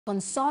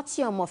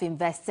Consortium of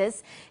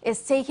investors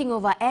is taking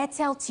over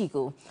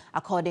AirtelTigo,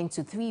 according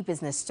to 3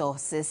 business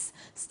sources.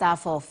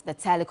 Staff of the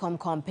telecom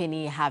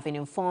company have been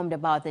informed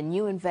about the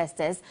new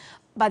investors,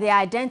 but their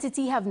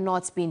identity have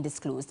not been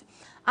disclosed.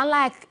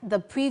 Unlike the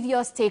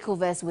previous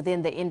takeovers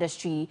within the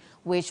industry,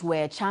 which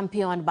were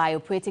championed by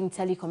operating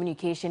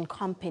telecommunication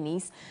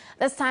companies,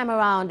 this time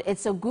around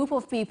it's a group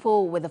of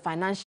people with the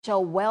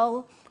financial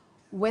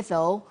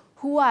wherewithal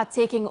who are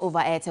taking over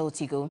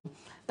AirtelTigo.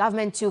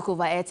 Government took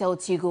over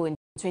AirtelTigo in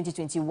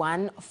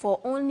 2021 for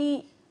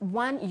only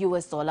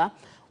 $1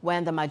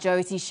 when the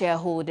majority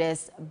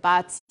shareholders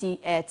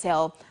Bharti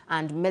Airtel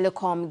and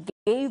Millicom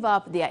gave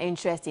up their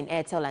interest in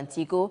Airtel and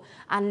Tigo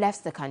and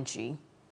left the country.